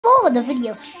Before the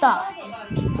video starts,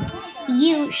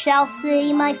 you shall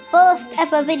see my first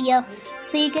ever video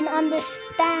so you can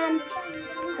understand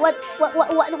what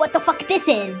the fuck this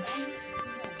is.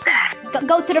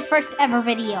 Go to the first ever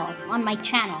video on my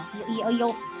channel.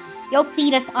 You'll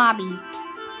see this obby,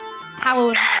 how it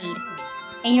was made,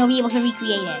 and you'll be able to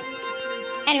recreate it.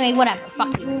 Anyway, whatever,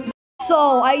 fuck you.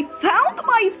 So, I found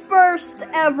my first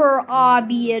ever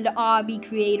obby and obby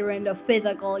creator in the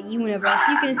physical universe.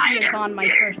 You can see it's on my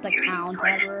first account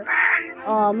ever.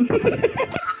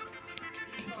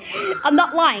 I'm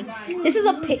not lying. This is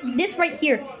this right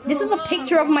here. This is a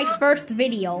picture of my first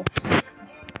video.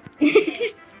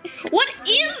 What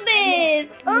is this?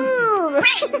 Ugh.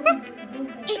 Wait,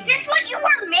 is this what you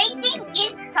were making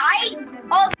inside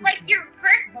of like your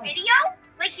first video?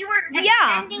 Like you were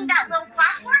extending that little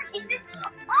platform? Is this?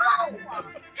 Oh,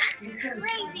 that's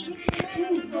crazy.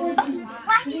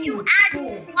 Why did you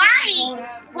add?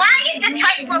 Why is the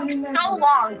typo so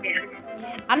long, dude?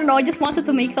 I don't know. I just wanted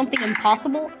to make something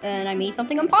impossible, and I made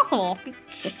something impossible.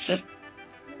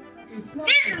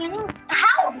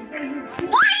 How?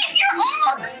 Why is your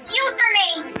old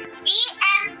username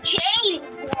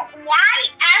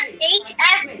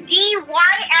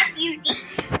BFJYFHFDYFUD?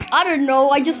 I don't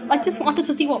know. I just wanted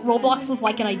to see what Roblox was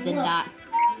like, and I did that.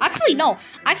 Actually, no.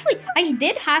 Actually, I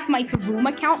did have my room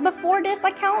account before this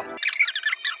account.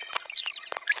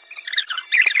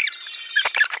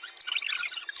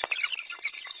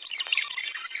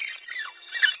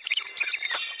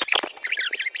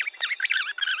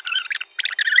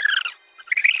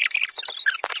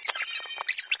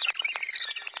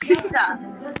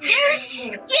 There's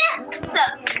skips.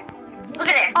 Look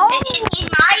at this. Oh. In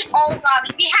my old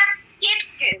lobby, they have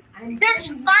skips. There's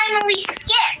finally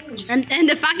skips. And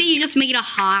the fact that you just made a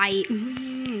high.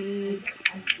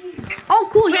 Oh,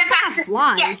 cool. You We also have have access to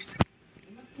fly. skips.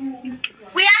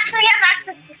 We actually have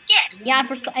access to skips. Yeah,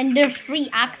 and there's free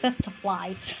access to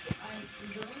fly.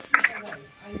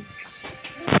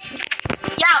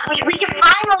 Yeah, we can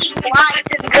finally fly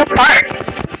to the good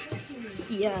parts.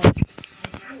 Yeah.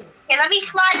 Okay, let me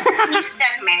fly to the new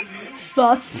segment.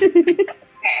 Sus.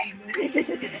 Okay.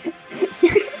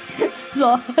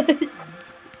 Sus.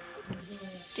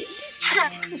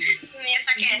 Give me a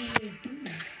second.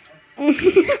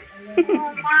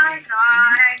 Oh my god,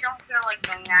 I don't feel like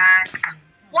doing that.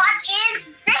 What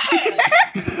is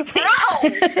this? Bro!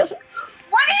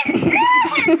 What is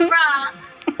this, bro?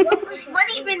 What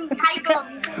even type of...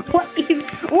 What is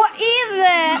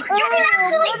that? You can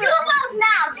actually do those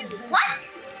now, dude. What?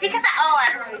 Because I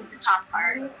removed the top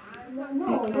part.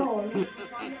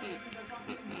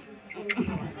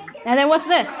 And then what's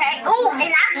this? Okay. Oh,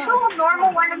 an actual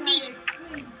normal one of these.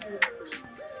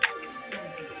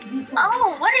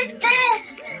 Oh, what is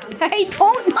this? I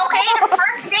don't know. Okay, the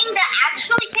first thing that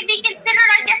actually could be considered,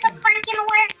 I guess, a prank in a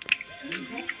way.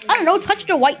 I don't know. Touch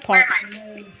the white part.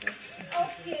 Do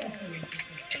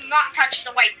not touch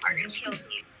the white part. It kills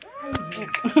you.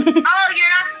 Oh, you're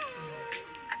not.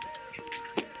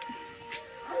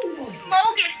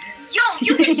 Bogus. Yo,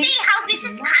 you can see how this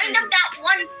is kind of that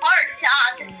one part,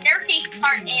 the staircase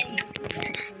part in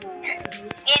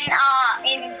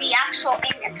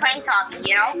the prank obby,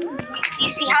 you know? You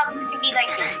see how this could be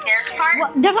like the stairs part?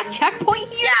 What? There's a checkpoint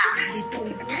here? Yeah.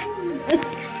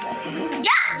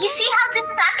 Yeah, you see how this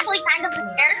is actually kind of the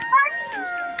stairs part?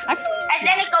 And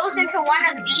then it goes into one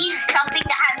of these, something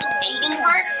that has baiting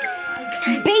parts.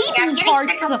 Baiting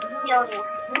parts?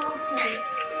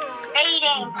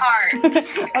 Baiting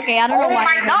parts. Okay, I don't know why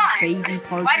my I god. have baiting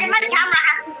parts. Why did my camera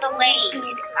have to delay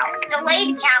itself?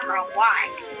 Delayed camera, why?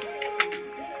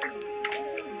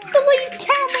 Delayed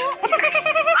camera.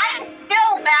 I'm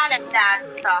still bad at that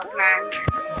stuff, man.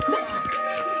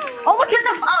 Oh, look, it's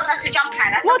Oh, that's a jump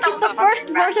pad. look, it's the first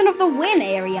version of the win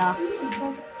area.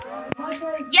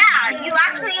 Yeah, you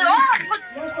actually. Oh,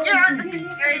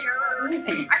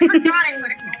 I forgot it.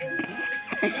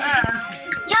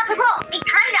 Yeah, but bro, it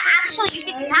kind of actually, you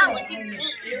can tell if it's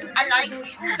me. I like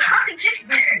I'm just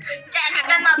standing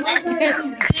on my ledge.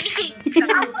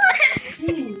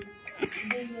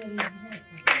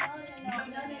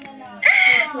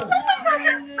 Oh my god,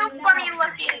 that's so funny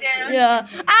looking, dude. Yeah.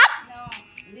 Ah!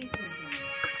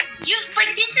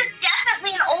 This is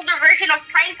definitely an older version of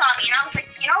prank obby, and I was like,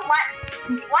 you know what?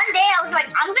 One day I was like,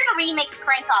 I'm gonna remake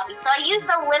prank obby, so I used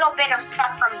a little bit of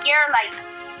stuff from here, like,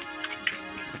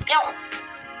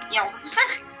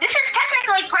 this is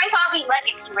technically prank obby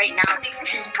legacy right now. Dude.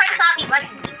 This is prank obby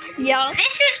legacy. Yeah.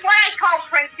 This is what I call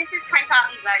prank. This is prank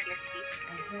obby legacy.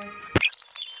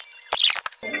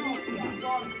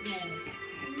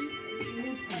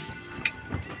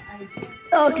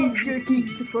 Okay, jerky.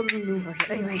 Just let me move.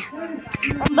 Anyway,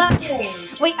 I'm back.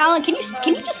 Wait, Alan, can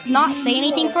you just not say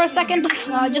anything for a second?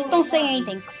 Just don't say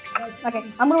anything. Okay,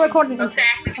 I'm gonna record an intro.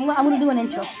 I'm gonna do an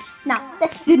intro. Now,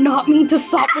 that did not mean to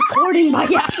stop recording by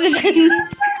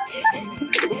accident.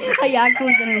 I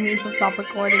actually didn't mean to stop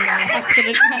recording by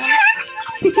accident.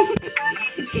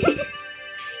 You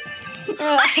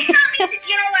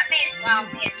know what? May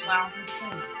as well.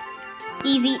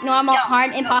 Easy, normal,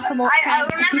 hard, impossible. I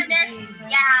remember this.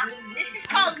 Yeah, this is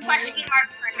called question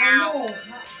mark for now.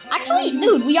 Actually,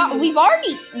 dude, we've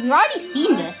already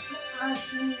seen this. I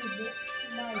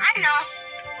know.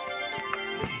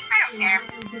 I don't care.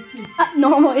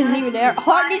 Normal isn't even there.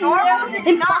 Hard isn't normal there. does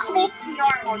Impossible. not lead to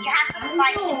normal. You have to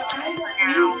find something for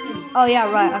now. Oh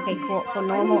yeah, right. Okay, cool. So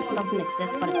normal doesn't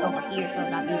exist, but it's over here, so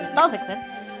that means it does exist.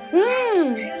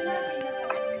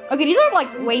 Okay, these are like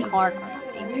way harder.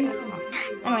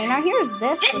 Anyway, now here's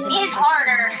this. This is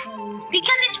harder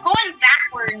because it's going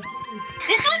backwards.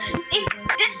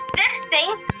 This thing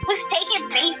was taken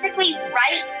basically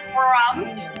right from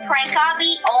Prank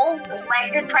Obby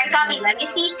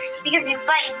Legacy, because it's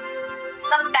like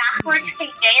the backwards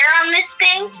conveyor on this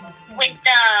thing with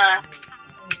the.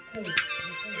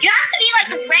 You have to be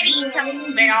like ready to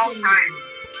move at all times.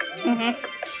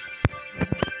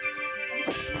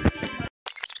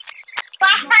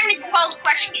 Last time it's called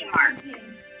question mark.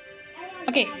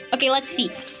 Okay, let's see.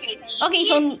 Okay,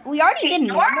 so we already did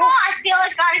normal. I feel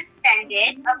like got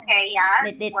extended. Okay, yeah.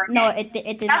 It did not.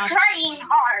 I'm trying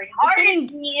hard. Hard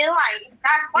is new. It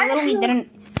literally didn't.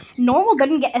 Normal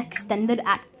didn't get extended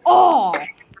at all.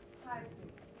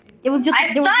 It was just.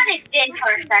 I thought it did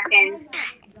for a second.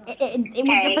 It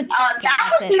was just a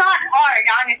that was not hard,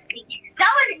 honestly.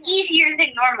 That was easier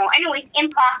than normal. Anyways,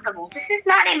 impossible. This is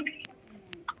not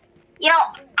You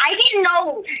know, I didn't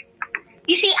know.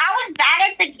 You see, I was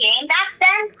bad at the game back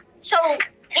then, so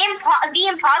the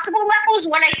impossible level is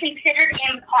what I considered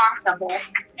impossible.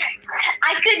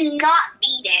 I could not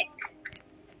beat it,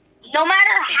 no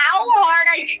matter how hard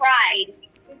I tried.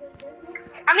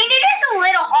 I mean, it is a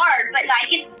little hard, but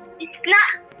like it's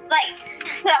not like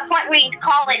to the point where you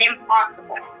call it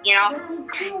impossible, you know?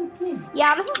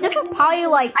 Yeah, this is probably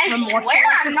like I swear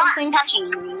I'm not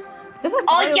touching these.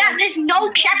 Oh yeah, there's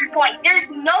no checkpoint.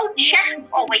 There's no check.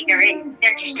 Oh wait, there is.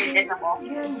 They're just invisible.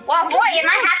 Well, boy, am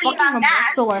I happy about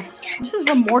that. This is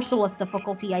remorseless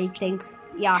difficulty, I think.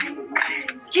 Yeah.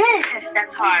 Jesus,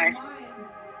 that's hard.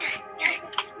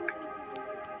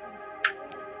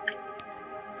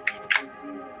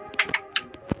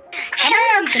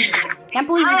 Can't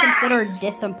believe you considered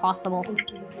this impossible.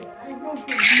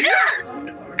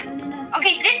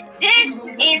 Okay, this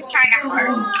is kind of hard.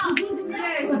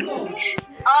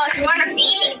 Oh, it's one of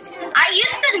these. I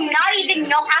used to not even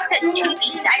know how to do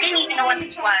these. I didn't even know what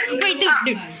this was. Wait,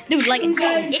 dude, like, dude,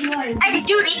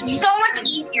 it's so much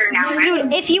easier now.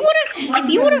 Dude, if you would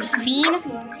have seen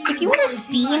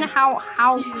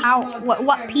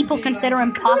what people consider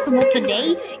impossible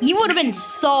today, you would have been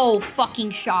so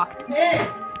fucking shocked.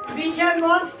 Dude, if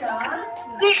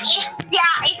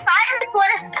I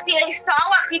would have saw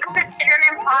what people consider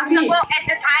impossible at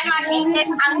the time I made this,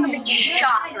 I would have been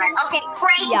shocked. Okay,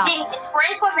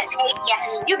 Frank wasn't made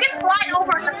yet. You can fly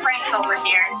over to Frank over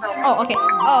here. So. Oh, okay.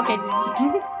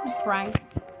 Frank.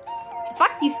 In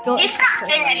fact, you still. It's not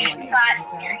finished, but.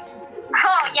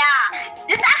 Oh yeah,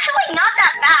 this is actually not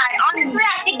that bad. Honestly,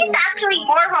 I think it's actually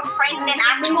more of a prank than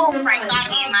actual Prank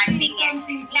Obby in my opinion.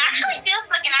 It actually feels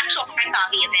like an actual Prank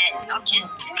Obby a bit, don't you?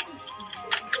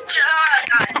 It's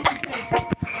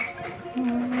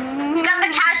got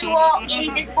the casual,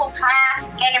 invisible path,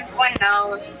 and everyone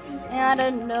knows. Yeah, I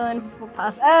don't know invisible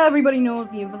path. Everybody knows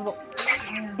the invisible.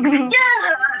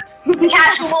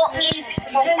 Casual,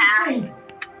 invisible path.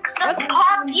 The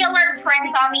popular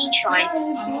Prank Obby choice.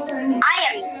 I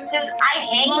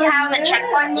hate how the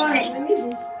checkpoint isn't.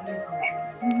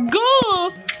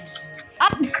 Go!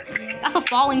 Up! That's a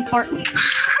falling part. Oh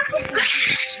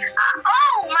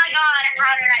my god,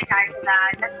 how did I die to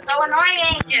that? That's so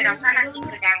annoying. Dude, I'm trying to keep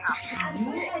it down.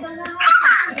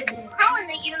 How in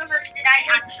the universe did I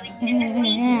actually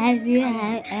physically?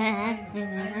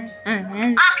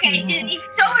 Okay, dude,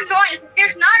 it's so annoying because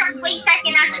there's not a place I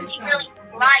can actually really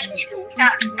fly to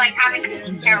without like having to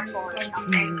be careful or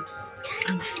something.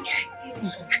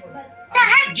 The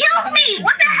heck killed me?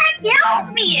 What the heck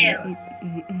killed me?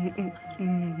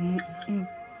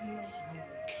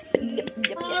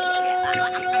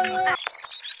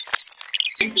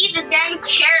 To see the dang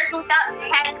chairs without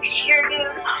texture,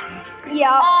 dude.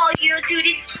 Yeah. Oh, dude,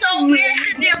 it's so weird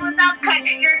because they're without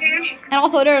texture, dude. And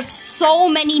also, there's so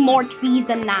many more trees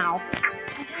than now.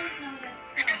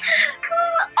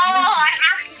 I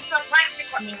have to select it.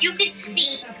 You can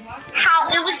see how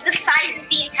it was the size of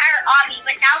the entire obby,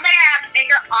 but now that I have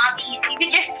bigger obbies, you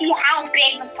can just see how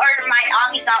big part of my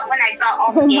obby got when I got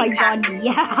all the game passes. God,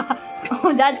 yeah.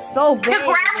 Oh, that's so big. The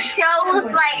graph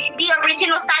shows like the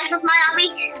original size of my obby,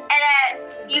 and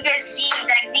then you can see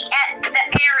that the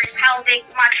air is how big,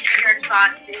 much bigger it's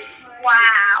got.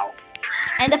 Wow.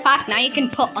 And the fact now you can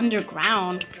put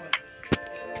underground.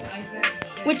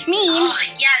 Which means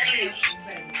yeah, dude.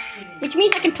 Which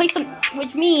means I can place some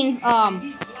was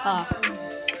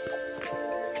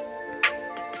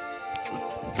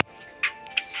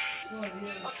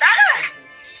that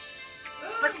us?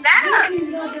 What's that?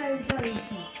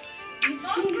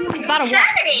 Is that a what?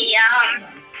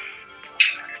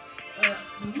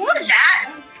 What was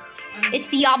that? It's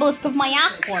the obelisk of my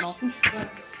ass portal.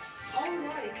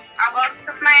 Obelisk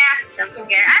of my ass. I'm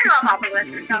scared. I love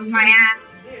obelisk of my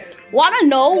ass. Wanna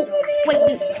know?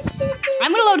 Wait.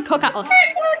 I'm gonna load cookout. Oh,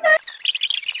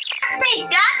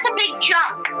 that's a big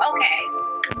jump. Okay.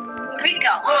 Here we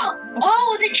go.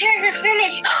 Oh, the chairs are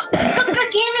finished. The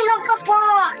beginning of the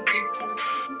box.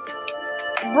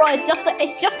 Bro,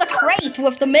 it's just a crate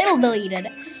with the middle deleted.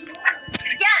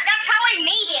 Yeah, that's how I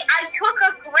made it. I took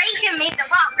a crate and made the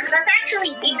box. That's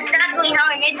actually exactly how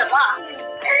I made the box.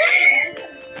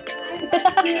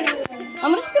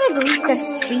 I'm just gonna delete this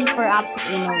tree for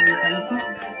absolutely no reason.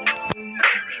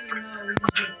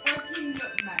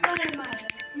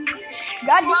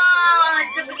 God,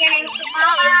 it's the beginning of the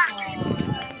box.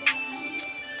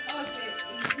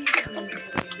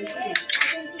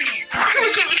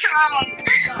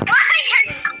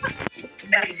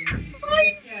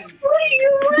 What are you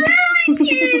asking?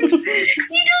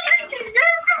 You don't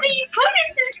deserve to be put in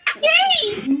this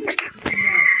game.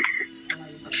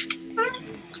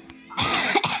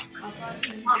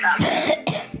 Hold up.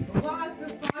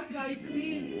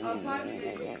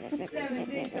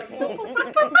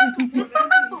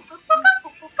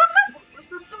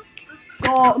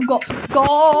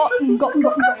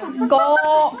 Go.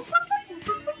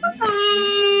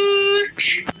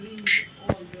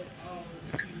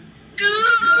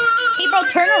 Hey, bro,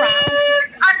 turn around.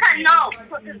 No,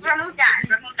 remove that.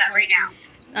 Remove that right now.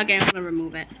 Okay, I'm gonna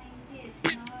remove it.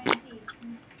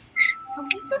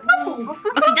 Okay,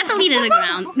 that's deleted to the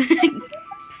ground.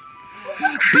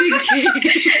 Big chair.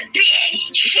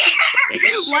 Big chair.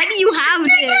 Why do you have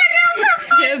this?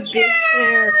 Big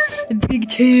chair. Big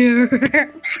chair.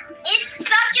 It's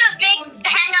such a big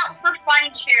hangout for fun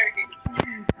chair.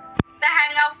 The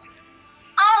hangout.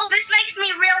 Oh, this makes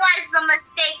me realize the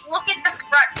mistake. Look at the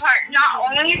front part. Not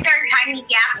only is there a tiny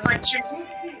gap, but just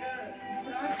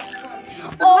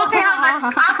look at how much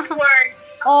upwards.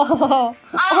 I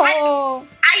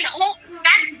hope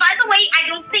that's, by the way, I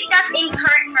don't think that's in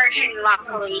current version,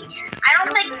 luckily. I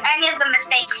don't think any of the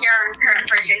mistakes here are in current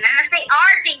version. And if they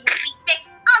are, they will be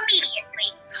fixed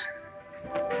immediately.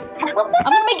 I'm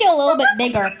gonna make it a little bit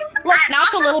bigger. Look, now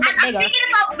it's a little bit bigger. I'm thinking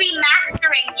about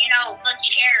remastering, the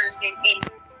chairs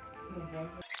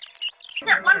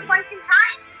at one point in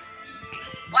time.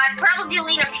 Well, I'd probably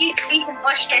delete a few trees and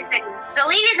bushes and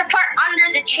deleted the part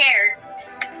under the chairs.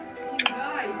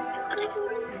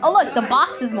 Oh look, the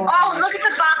box is more. Oh, look at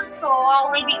the box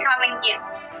slowly becoming new.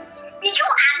 Did you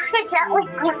accidentally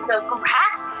move the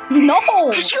grass? No.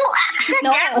 Did you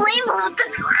accidentally move the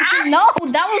grass? No,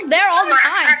 that was there all the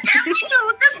time. Accidentally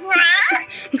move the grass?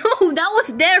 No, that was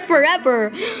there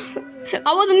forever.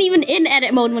 I wasn't even in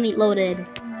edit mode when it loaded.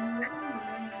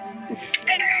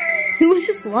 It was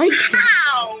just like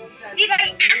how? Did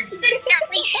I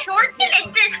accidentally shorten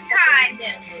it this time?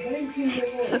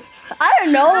 I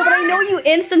don't know, but I know you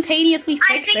instantaneously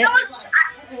fixed it. I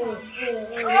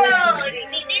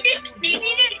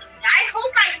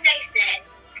hope I fix it.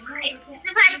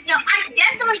 If I don't, I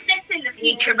definitely fix it in the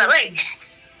future, but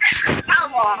how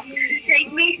long does it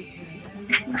take me?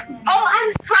 Oh, I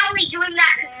was probably doing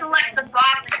that to select the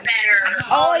box better.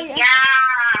 Oh yeah.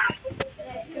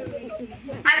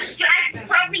 I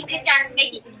probably did that to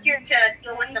make it easier to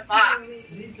go in the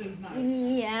box.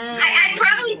 Yeah. I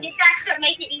probably did that to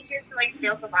make it easier to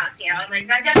build the box,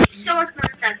 that makes so much more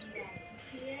sense.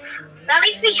 That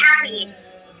makes me happy.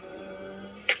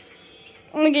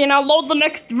 Okay, now load the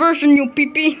next version, you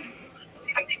pee-pee.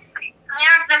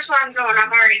 Yeah, that's what I'm doing.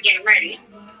 I'm already getting ready.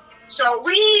 So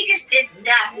we just did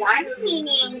that one,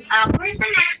 meaning, where's the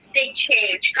next big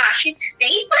change? Gosh, it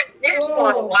stays like this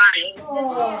for a while.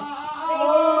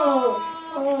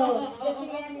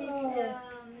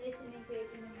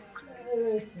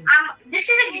 This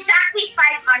is exactly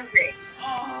 500.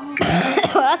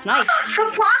 That's nice.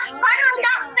 The box finally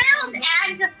got filled,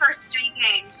 and the first 3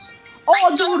 games.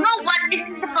 I don't know what this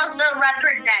is supposed to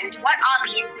represent. What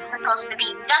obby is this supposed to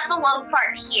be? Got the low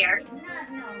part here.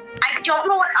 I don't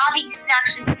know what obby this is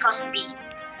actually supposed to be.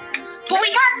 But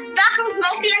we got bathrooms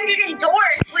multi-ended and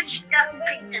doors, which doesn't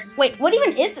exist. Wait, what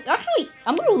even is it? Actually,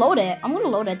 I'm gonna load it. I'm gonna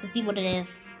load it to see what it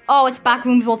is. Oh, it's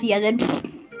backrooms multi-ended.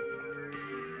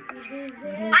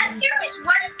 I'm curious,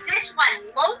 what is this one?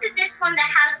 Load this one that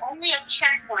has only a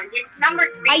checkpoint. It's number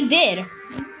 3. I did.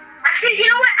 Actually, you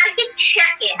know what? I can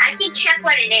check it. I can check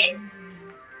what it is.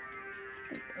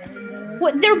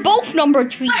 What? They're both number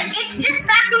 3. But it's just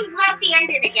bathrooms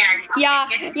multi-ended again.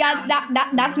 Okay, yeah.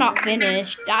 That's not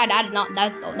finished. That's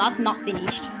not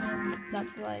finished.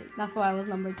 That's why I was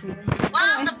number 2.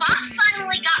 Well, the box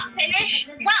finally got finished.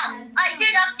 Well, I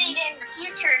did update it in the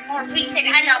future and more recent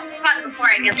end up front before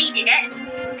I deleted it.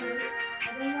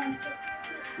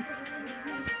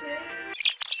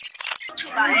 Too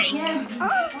late.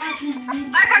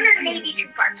 582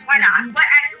 parts. Why not?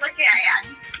 What did I add?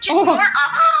 Just more.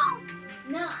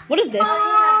 What is this?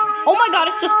 Oh my God!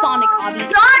 It's the Sonic obby.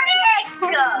 Sonic!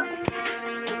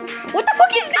 What the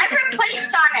fuck is this? I replaced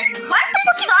Sonic. What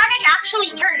did Sonic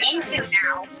actually turn into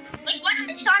now? Like, what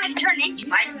did Sonic turn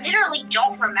into? I literally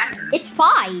don't remember. It's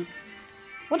 5.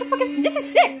 What the fuck is this?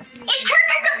 Is 6. It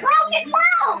turned into Broken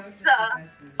Worlds!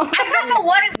 I don't know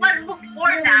what it was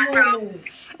before that, bro.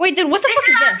 Wait, dude, what the fuck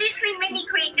is this? Obviously Mini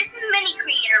Creator. This is Mini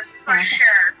Creator for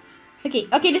sure.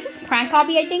 Okay, this is prank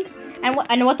obby, I think. And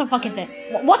what the fuck is this?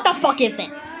 What the fuck is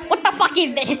this? What the fuck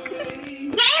is this?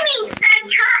 Gaming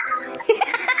Center!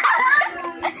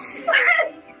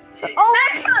 Oh,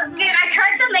 dude, I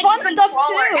tried to make fun a stuff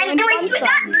controller, too. and we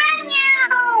got menu!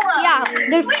 Yeah,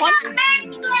 there's we fun. got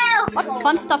menu! What's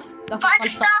fun stuff? Fun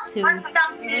stuff too.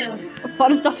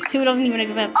 Fun stuff too doesn't even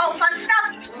exist. Oh, fun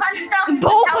stuff.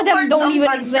 Both of them don't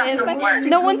even exist.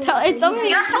 No one tell. It doesn't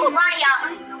even.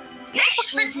 Thanks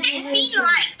for 16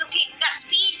 likes. Okay, we got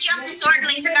speed, jump, sword,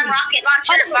 laser gun, rocket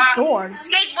launcher, doors.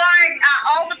 Skateboard,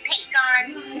 all the paint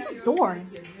guns. This is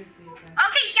doors.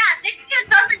 Okay, yeah, this just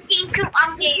doesn't seem too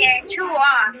updated, too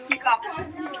small.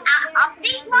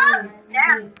 Update logs?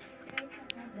 Damn.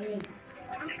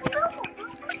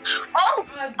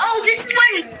 Oh, this is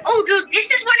when, dude,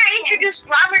 this is when I introduced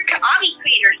Robert to Obby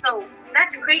Creator, so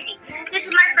that's crazy. This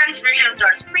is my friend's version of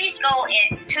doors. Please go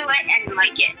to it and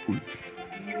like it.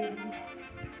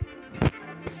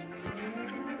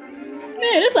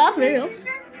 Man, this last video.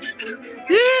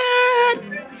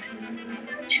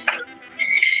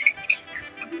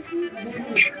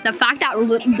 The fact that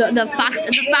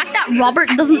Robert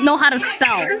doesn't know how to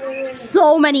spell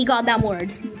so many goddamn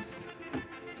words.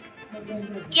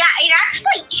 Yeah, it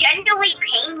actually genuinely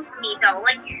pains me though.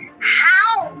 Like,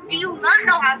 how do you not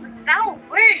know how to spell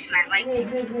words, man? Like,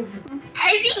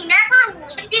 has he never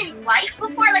lived in life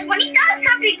before? Like, when he does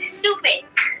something stupid,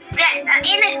 that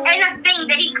in a thing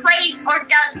that he plays or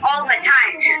does all the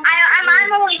time,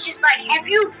 I'm always just like, have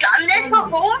you done this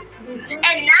before?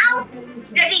 And now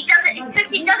that he doesn't, since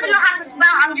he doesn't know how to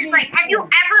spell, I'm just like, have you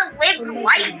ever lived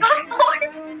life before?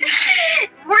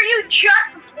 Were you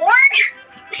just born?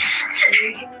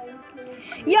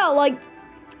 Yeah, like,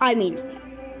 I mean,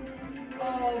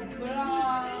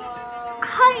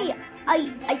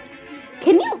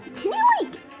 can you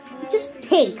like just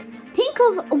think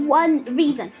of one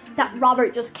reason that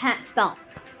Robert just can't spell?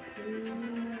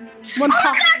 God,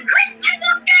 Christmas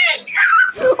update!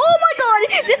 Oh my God,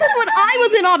 this is when I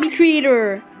was an obby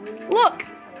creator. Look,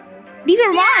 these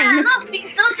are mine. Look,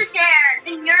 because those are there.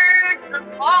 The nerd, the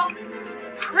pop.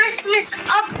 Christmas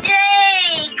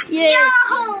update! Yeah.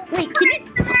 Yo, wait, can you?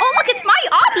 Oh, look, it's my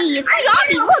obby. It's my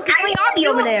obby. Look, it's my obby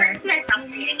over there. Christmas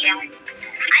update again.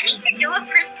 I need to do a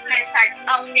Christmas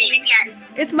update again.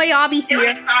 It's my obby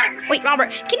here. Wait,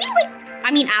 Robert, can you like?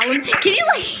 I mean, Alan, can you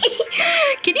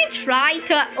like? Can you try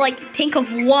to like think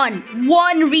of one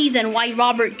reason why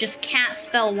Robert just can't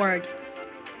spell words?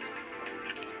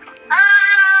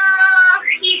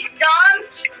 He's dumb.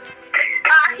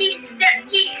 He's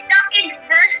stuck in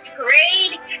first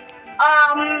grade.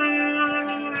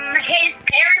 His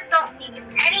parents don't teach him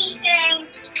anything.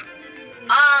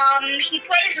 He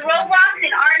plays Roblox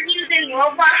and argues in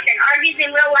Roblox and argues in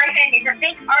real life and is a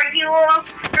big arguer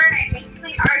and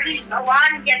basically argues a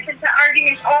lot and gets into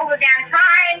arguments all the damn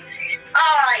time.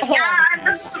 Yeah,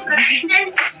 those are some good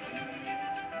reasons.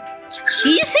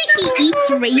 Did you say he eats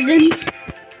raisins?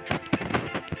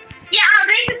 Yeah, I'm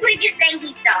basically just saying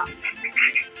he's dumb.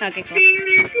 Okay, cool.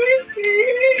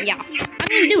 Yeah. I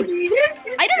mean, dude,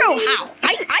 I don't know how. I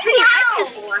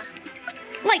just,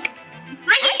 like,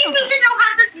 he didn't even know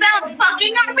how to spell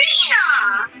fucking arena!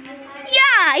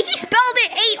 Yeah, he spelled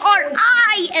it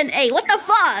A-R-I-N-A. What the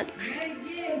fuck?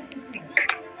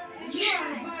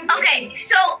 Okay,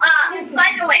 so,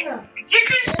 by the way,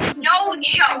 this is no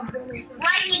joke.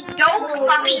 Like, no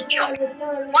fucking joke.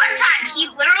 One time, he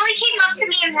literally came up to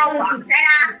me in Roblox and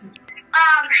asked,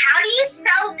 how do you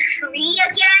spell tree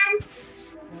again?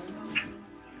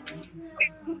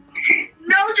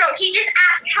 No joke, he just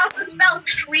asked how to spell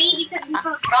tree because he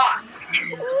forgot.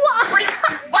 What? Like,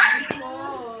 what?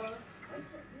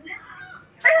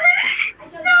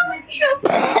 No joke.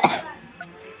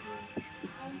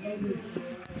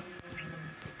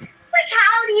 Like,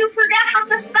 how do you forget how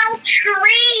to spell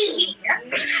tree? Like,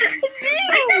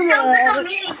 that sounds like a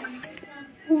meme.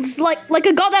 It's like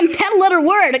a goddamn 10-letter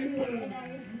word.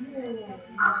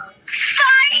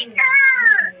 Find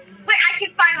her! Wait, I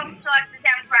can finally select the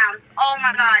 10th round. Oh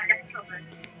my god, that's so good.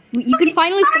 You can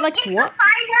finally select it's what? The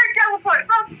find her teleport.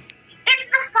 Look, it's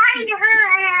the find her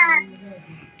hand.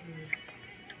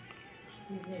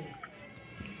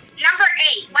 Number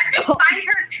 8. What did find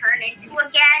her turn into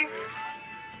again?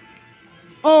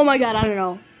 Oh my god, I don't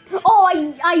know. Oh,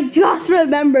 I just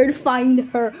remembered find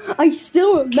her. I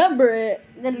still remember it.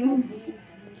 It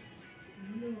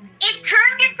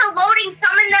turned into loading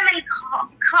summon them in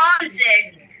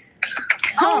Consig.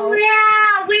 Oh yeah,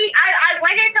 I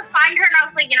went in to find her and I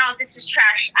was like, this is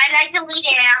trash. And I deleted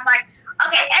it and I'm like,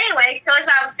 okay, anyway, so as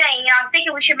I was saying, I'm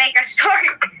thinking we should make a story.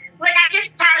 Like, I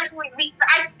just casually,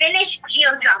 I finished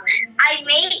GeoJump.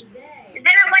 Then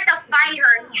I went to find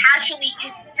her and casually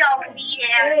just deleted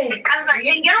it. I was like,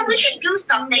 we should do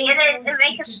something and then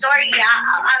make a story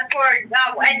for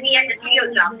at the end of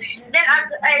GeoJump. Then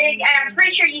I'm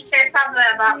pretty sure you said something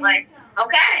about like,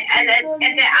 okay, and then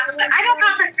I was like, I don't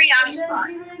have the free obby slot.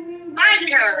 Find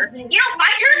her. Find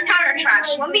her is kind of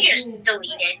trash. Let me just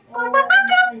delete it.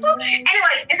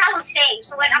 Anyways, as I was saying,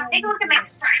 so like I'm thinking we can make a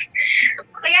story.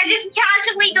 Like I just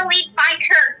casually delete find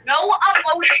her. No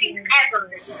emotion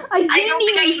ever. I didn't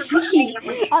even see.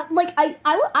 I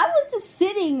was just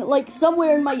sitting like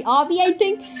somewhere in my obby, I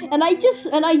think, and I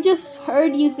just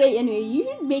heard you say, anyway,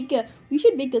 we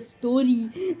should make a story,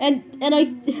 and I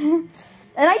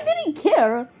didn't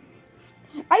care.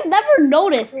 I never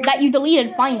noticed that you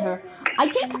deleted find her. I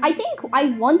think I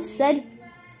once said,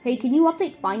 hey, can you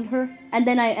update find her? And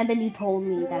then you told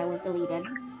me that it was deleted.